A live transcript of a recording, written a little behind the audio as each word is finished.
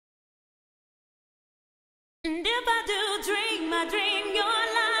And if I do dream, I dream your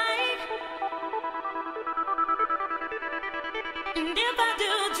light. And if I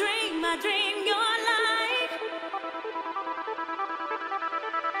do dream, I dream your light.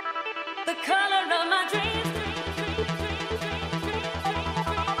 The color of my dreams.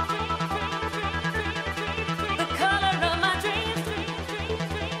 The color of my dreams.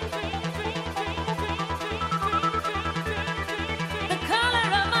 The color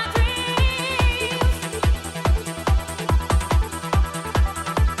of my dreams.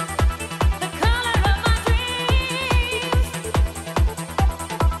 The color of my dreams.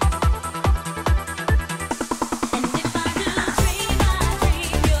 And if I do dream, I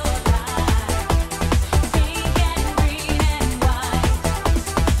dream your light. Pink and green and white,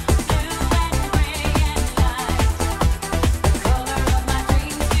 blue and gray and light. The color of my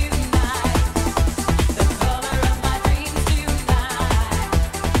dreams tonight. The color of my dreams tonight.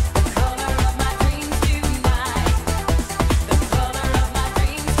 The color of my dreams tonight. The color of my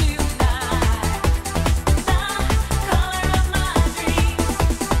dreams tonight. The color of my dreams.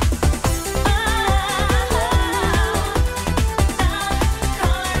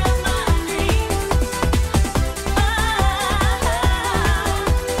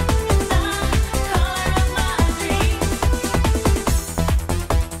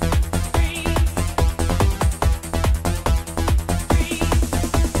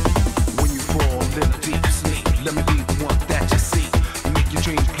 When you fall in a deep sleep, let me be the one that you see. Make your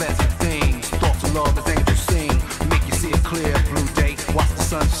dreams pleasant things. Thoughts of love as angels sing. Make you see a clear blue day. Watch the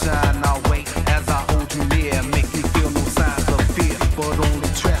sun shine our way as I hold you near. Make me feel no signs of fear, but only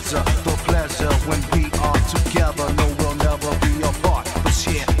treasure the pleasure when we are together. No, we'll never be apart, but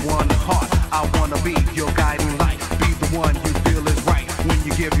share one heart. I wanna be your guiding light. Be the one you feel is right. When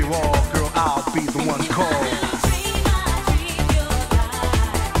you give your all, girl, I'll be the one called. Dream, I dream your light.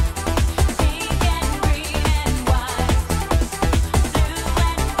 Pink and green and white, blue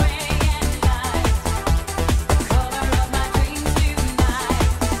and gray and light. The color of my dreams tonight.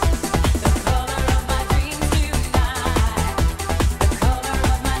 The color of my dreams tonight. The color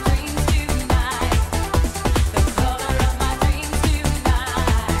of my dreams tonight. The color of my dreams tonight.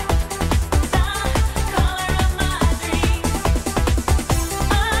 The color of my dreams.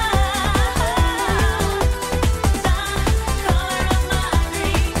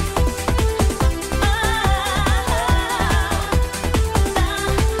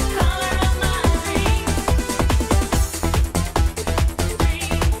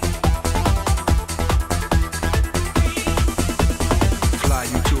 Fly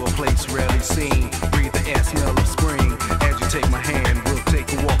you to a place rarely seen. Breathe the air, smell of spring. As you take my hand, we'll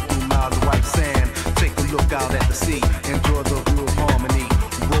take a walk through miles of white sand. Take a look out at the sea.